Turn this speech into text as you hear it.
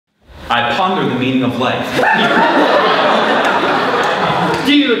I ponder the meaning of life.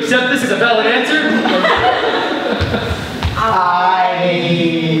 Do you accept this as a valid answer?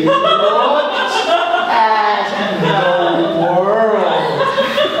 I looked at the world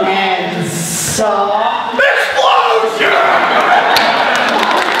and saw explosion!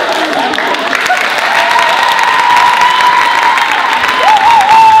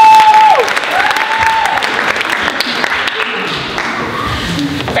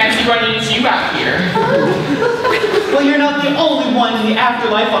 Fancy running into you out here. Well, you're not the only one in the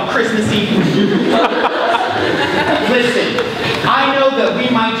afterlife on Christmas Eve. Listen, I know that we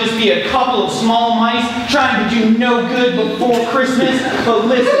might just be a couple of small mice trying to do no good before Christmas, but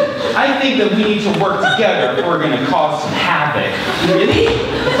listen, I think that we need to work together if we're going to cause some havoc. Really?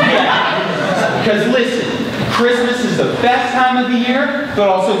 Yeah. Because listen, Christmas is the best time of the year, but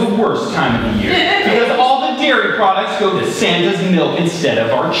also the worst time of the year. Because all the dairy products go to Santa's milk instead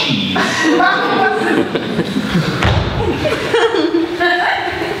of our cheese.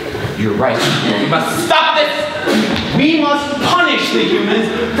 You're right. We must stop this. We must punish the humans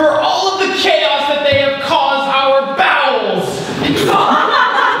for all of the chaos that they have caused our bowels. When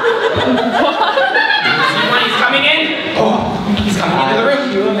he's coming in? Oh, he's coming into the room. I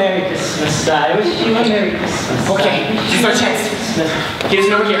wish you a Merry Christmas. I wish you a Merry Christmas. Okay, this is our chance. Get us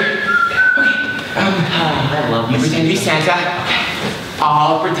over here. Okay. I love You pretend to be Santa.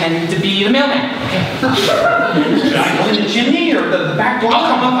 I'll pretend to be the mailman. Should I go in the chimney or the back door?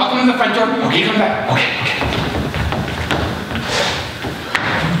 I'll come in the front door. Okay, you come back. Okay.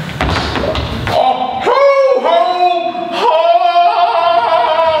 Oh, ho, ho, ho!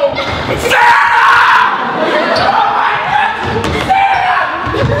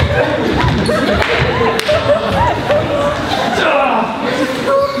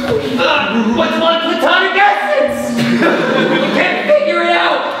 What's one platonic essence? You can't figure it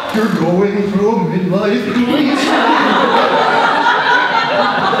out. You're going through a midlife crisis.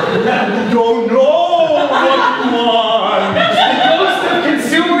 You don't know what you want. The ghost of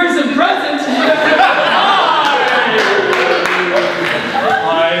consumerism present.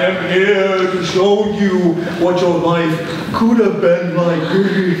 I am here to show you what your life could have been like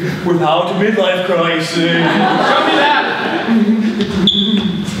without a midlife crisis. Show me that.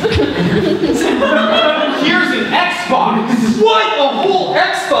 Here's an Xbox. What? A whole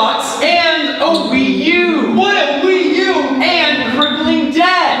Xbox and a Wii U. What? A Wii U and crippling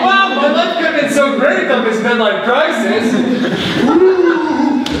debt. Wow, my life could have been so great without this midlife crisis.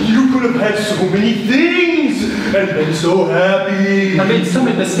 Ooh, you could have had so many things and been so happy. I made so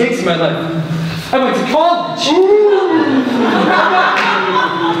many mistakes in my life. I went to college.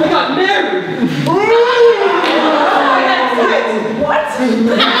 I got married. What?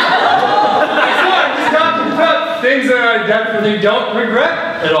 Just talking about things that I definitely don't regret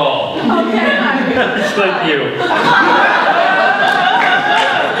at all. Okay. Just like you.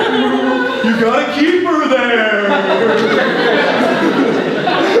 You gotta keep her there.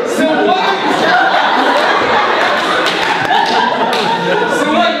 So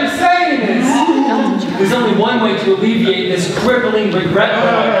what you're saying is, there's only one way to alleviate this crippling regret that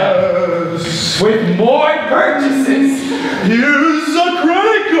I have. With more purchases. Here's a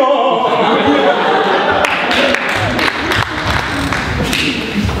credit card.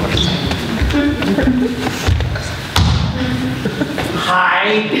 Hi.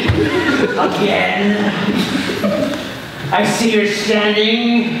 Again. I see you're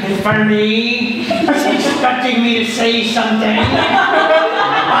standing in front of me, expecting me to say something,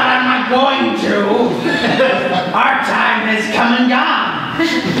 but I'm not going to. Our time has come and gone.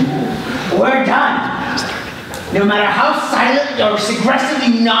 We're done. No matter how silent or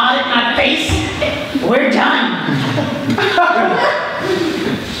aggressively nod at my face, we're done.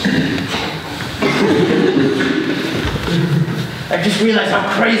 I just realized how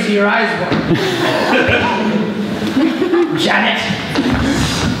crazy your eyes were. Janet.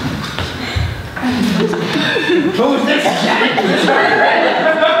 Who's this Janet?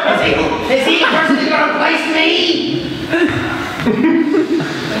 Is he the person who's gonna replace me?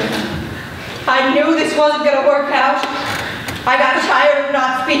 I knew this wasn't going to work out. I got tired of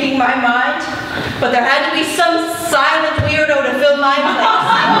not speaking my mind, but there had to be some silent weirdo to fill my place.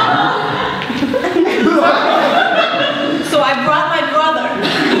 So I brought my brother.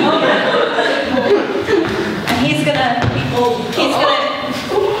 And he's gonna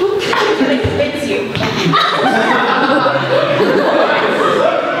convince you.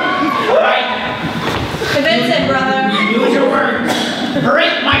 All right. Convince him, brother. Use your words.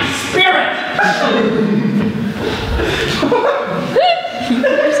 Break my spirit.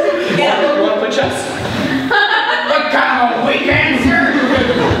 You want to put chess?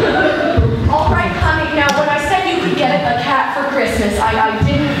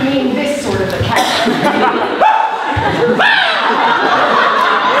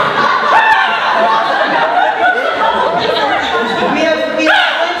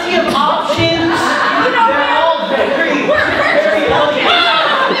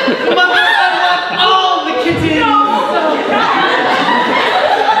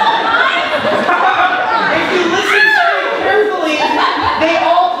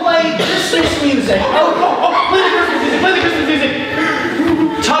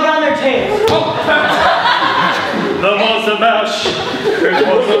 It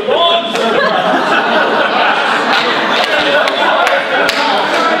was a monster.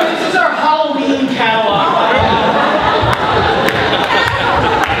 This is our Halloween catalog.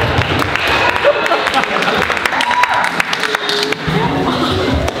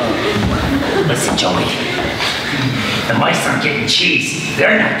 Listen, Joey. The mice aren't getting cheese.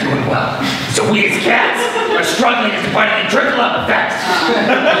 They're not doing well. So we as cats are struggling as a part of the trickle-up effect.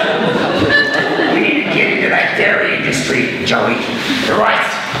 We need to get into that dairy industry, Joey. You're right.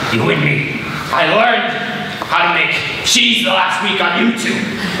 You and me. I learned how to make cheese the last week on YouTube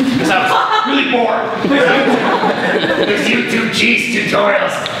because I was really bored. Those YouTube cheese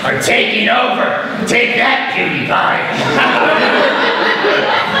tutorials are taking over. Take that, PewDiePie.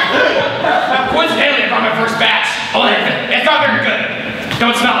 Coincidentally, I brought my first batch. Oh, it's not very good.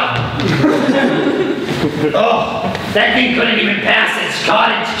 Don't smell it. Oh, that thing couldn't even pass its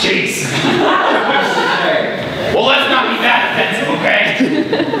cottage cheese. Well, let's not be that offensive, okay?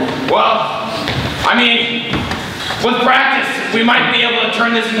 Well, I mean, with practice, we might be able to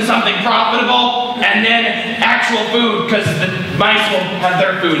turn this into something profitable and then actual food, because the mice will have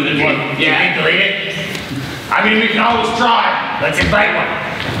their food in the Yeah. You can believe it? I mean, we can always try. Let's invite one.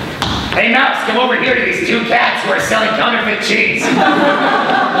 Hey, Mouse, come over here to these two cats who are selling counterfeit cheese. Don't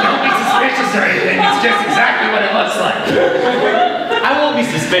be suspicious or anything. It's just exactly what it looks like. I won't be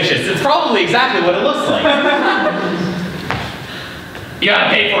suspicious. It's probably exactly what it looks like. You gotta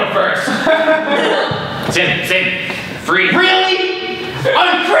pay for it first. Same. Free. Really?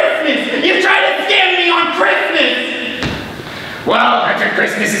 On Christmas? You tried to scam me on Christmas! Well, that's what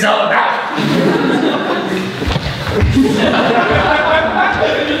Christmas is all about.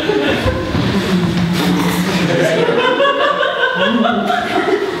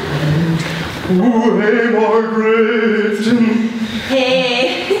 Ooh, hey, Margaret. Hey.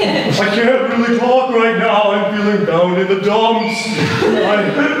 I can't really talk right now. I'm feeling down in the dumps.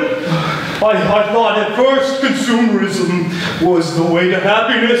 I thought at first consumerism was the way to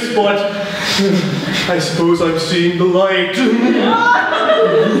happiness, but I suppose I'm seeing the light. Hey,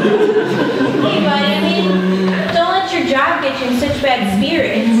 buddy, I mean, don't let your job get you in such bad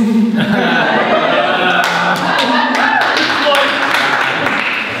spirits.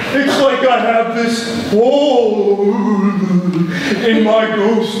 It's like I have this hole in my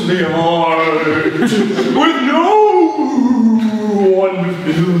ghostly heart with no one to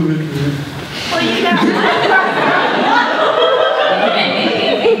fill it with. Well, you got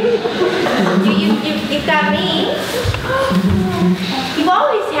you've got me. You've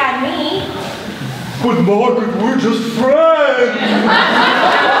always had me. But Margaret, we're just friends. I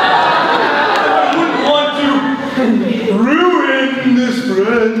wouldn't want to ruin this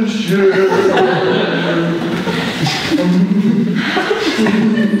friendship.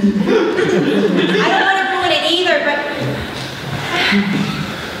 I don't want to ruin it either, but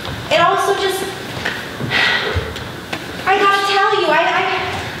it also just, I gotta tell you,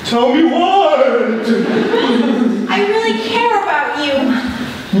 Tell me what? I really care about you.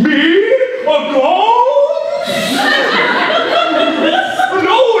 Me? A ghost?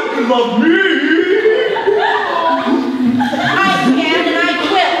 No one can love me. I can and I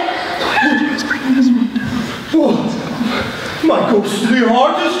will. What? My ghostly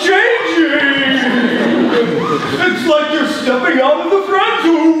heart is changing. It's like you're stepping out of the friend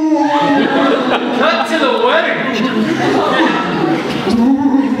zone. Cut to the wedding.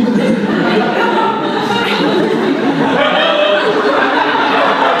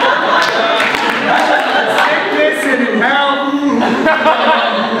 Sickness and health.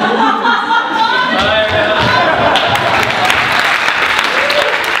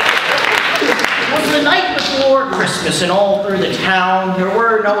 It was the night before Christmas, and all through the town, there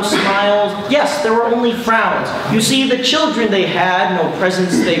were no smiles. Yes, there were only frowns. You see, the children they had, no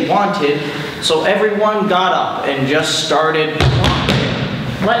presents they wanted, so everyone got up and just started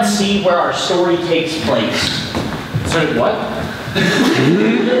talking. Let's see where our story takes place. Sorry, what?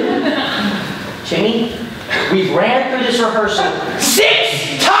 Jimmy, we ran through this rehearsal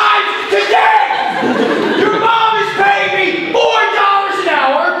 6 times today! Your mom is paying me $4 an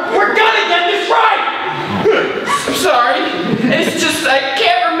hour! We're gonna get this right! I'm sorry. It's just, I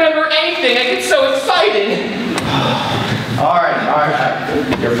can't remember anything. I get so excited. All right.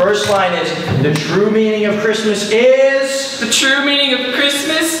 Your first line is, the true meaning of Christmas is... The true meaning of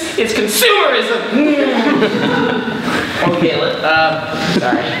Christmas is consumerism. Okay,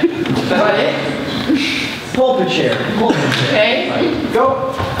 sorry. Is that it? Pull up a chair. Okay.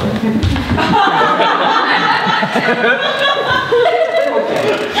 Go.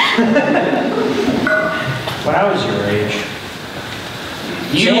 When I was your age,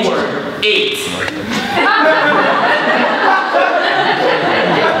 You were 8.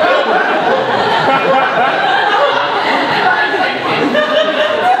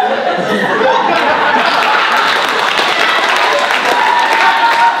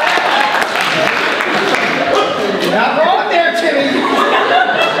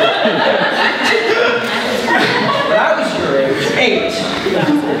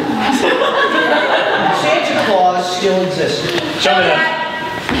 Santa Claus still exists. Show me that.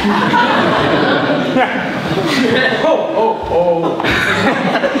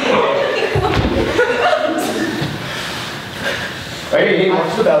 Hey,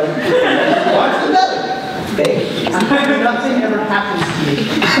 watch the belly. Watch the belly. Big. Nothing ever happens to me.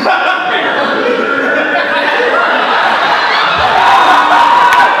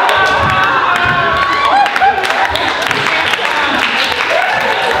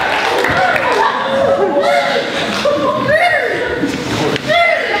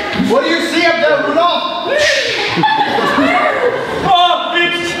 What do you see up there, Rudolph? Oh,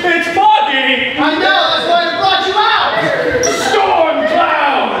 it's foggy! I know, that's why I brought you out! Storm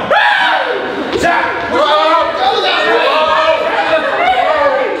cloud! Zach! Go that way!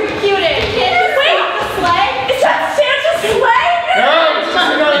 Executed. Can't you stop the sleigh? Is that Santa's sleigh? No, it's just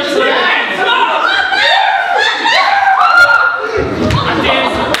another sled.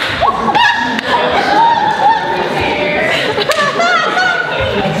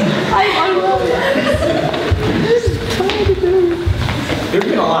 There's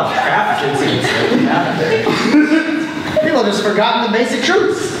been a lot of traffic incidents out there. People have just forgotten the basic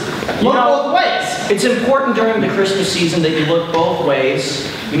truths. Look both ways. It's important during the Christmas season that you look both ways.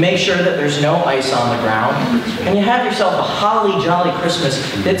 You make sure that there's no ice on the ground. And you have yourself a holly jolly Christmas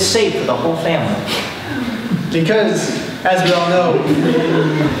that's safe for the whole family. Because, as we all know,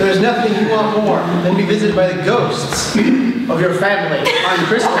 there's nothing you want more than be visited by the ghosts of your family on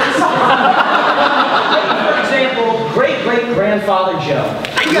Christmas. For example, great-great-grandfather Joe.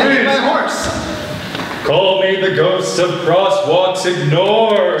 You gotta get my horse. Call me the ghost of crosswalks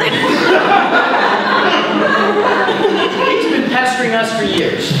ignored. He's been pestering us for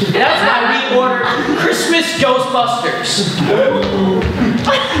years. That's why we ordered Christmas Ghostbusters.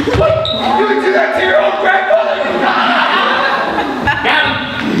 What? You would do that to your own grandmother? Got him.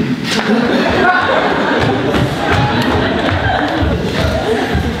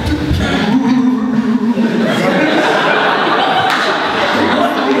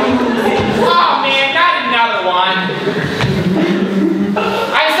 Oh man, not another one.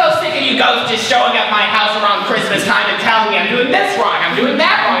 I'm so sick of you ghosts just showing up my house around Christmas time and telling me I'm doing this wrong, I'm doing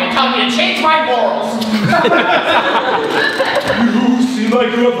that wrong, and telling me to change my morals. You seem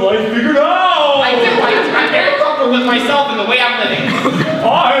like you have life figured out. I do. I'm very comfortable with myself and the way I'm living.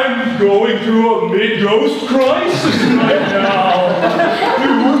 I'm going through a mid-ghost crisis right now.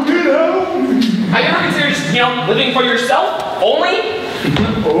 Work it out. Have you ever considered, living for yourself only?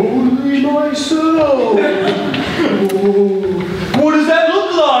 Only myself. Oh, what does that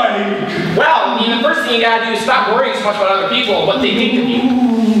look like? Well, I mean, the first thing you gotta do is stop worrying so much about other people and what they think of you.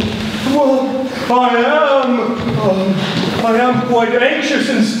 Well, I am quite anxious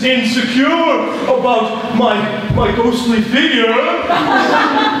and insecure about my ghostly figure.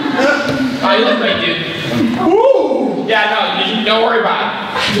 Oh, you look great, dude. Ooh! Yeah, no, don't worry about it.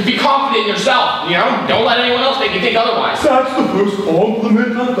 Just be confident in yourself, Don't let anyone else make you think otherwise. That's the first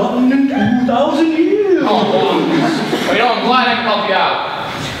compliment I've gotten in 2,000 years. Oh, well, I'm glad I can help you out.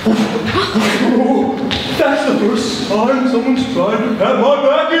 Oh, that's the first time someone's tried to have my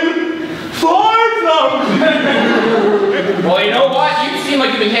back in 5,000 years. Well, you know what? You seem like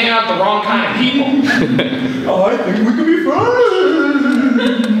you've been hanging out with the wrong kind of people. I think we can be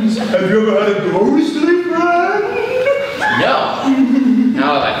friends. Have you ever had a ghostly friend? No.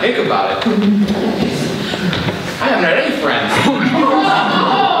 Now that I think about it, I haven't had any friends.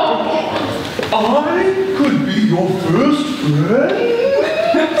 I could be your first friend.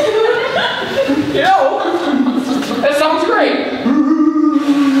 That sounds great.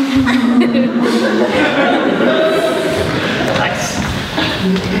 Nice.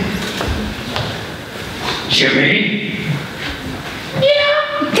 Jimmy? Yeah?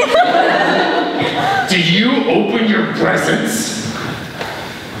 Did you open your presents?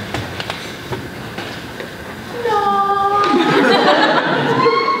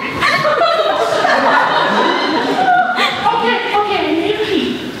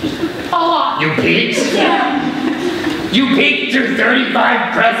 You peeked? Yeah. You peeked through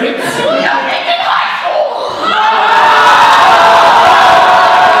 35 presents? No, in high school!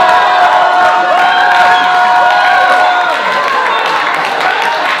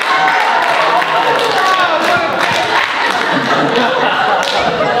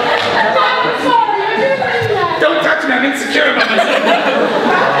 Don't touch me, I'm insecure about myself.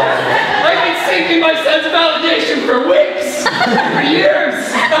 I've been seeking my sense of validation for weeks, for years.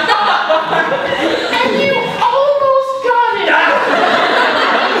 And you almost got it!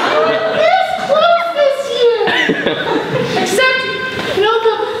 This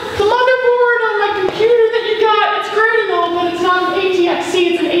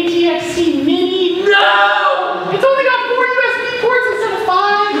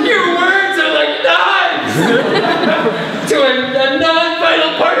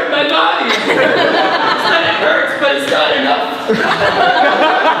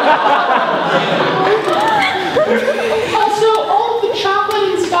Also, all the chocolate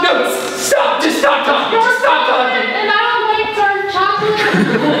and stuff. No, stop! Just stop talking! Just stop talking! And I don't like dark chocolate.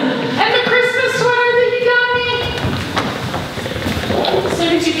 And the Christmas sweater that you got me. So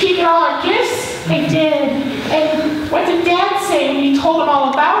did you keep all our gifts? I did. And what did Dad say when you told him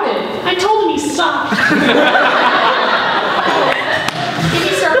all about it? I told him he sucked. Did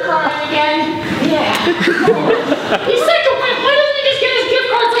he start crying again? Yeah. He's such a wimp. Why doesn't he just get his gift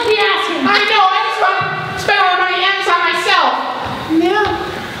cards like we asked him? I know. I just want to spend all the money on Amazon myself. Yeah.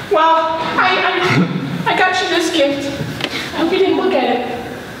 Well, I got you this gift. I hope you didn't look at it.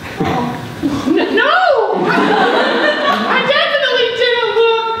 No! I definitely didn't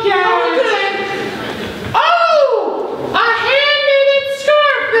look at it. Oh! A hand-knitted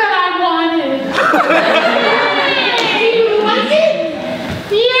scarf that I wanted. Hey, you like it?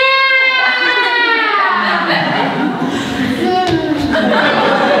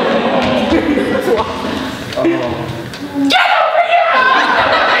 Get over here!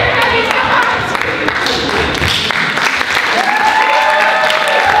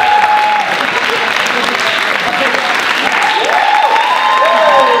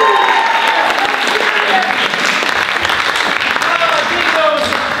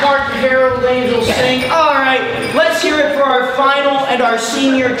 Martin Herald Angels sing. All right, let's hear it for our final and our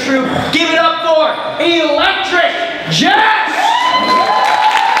senior troop. Give it up for Electric Jess!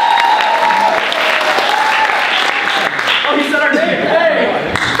 Oh, he said our name! Hey!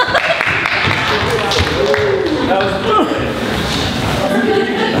 That was good.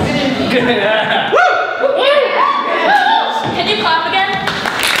 Can you clap again?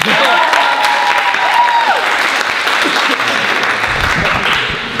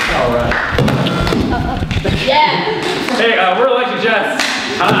 All right. Yeah. Hey, we're Electric Jets.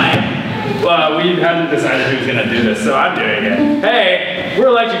 Hi. Well, we hadn't decided who's gonna do this, so I'm doing it. Hey, we're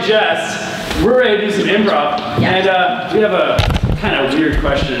Electric Jets. We're ready to do some improv, and we have a kind of weird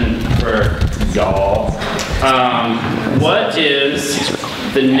question for y'all. What is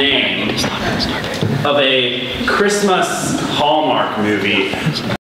the name of a Christmas Hallmark movie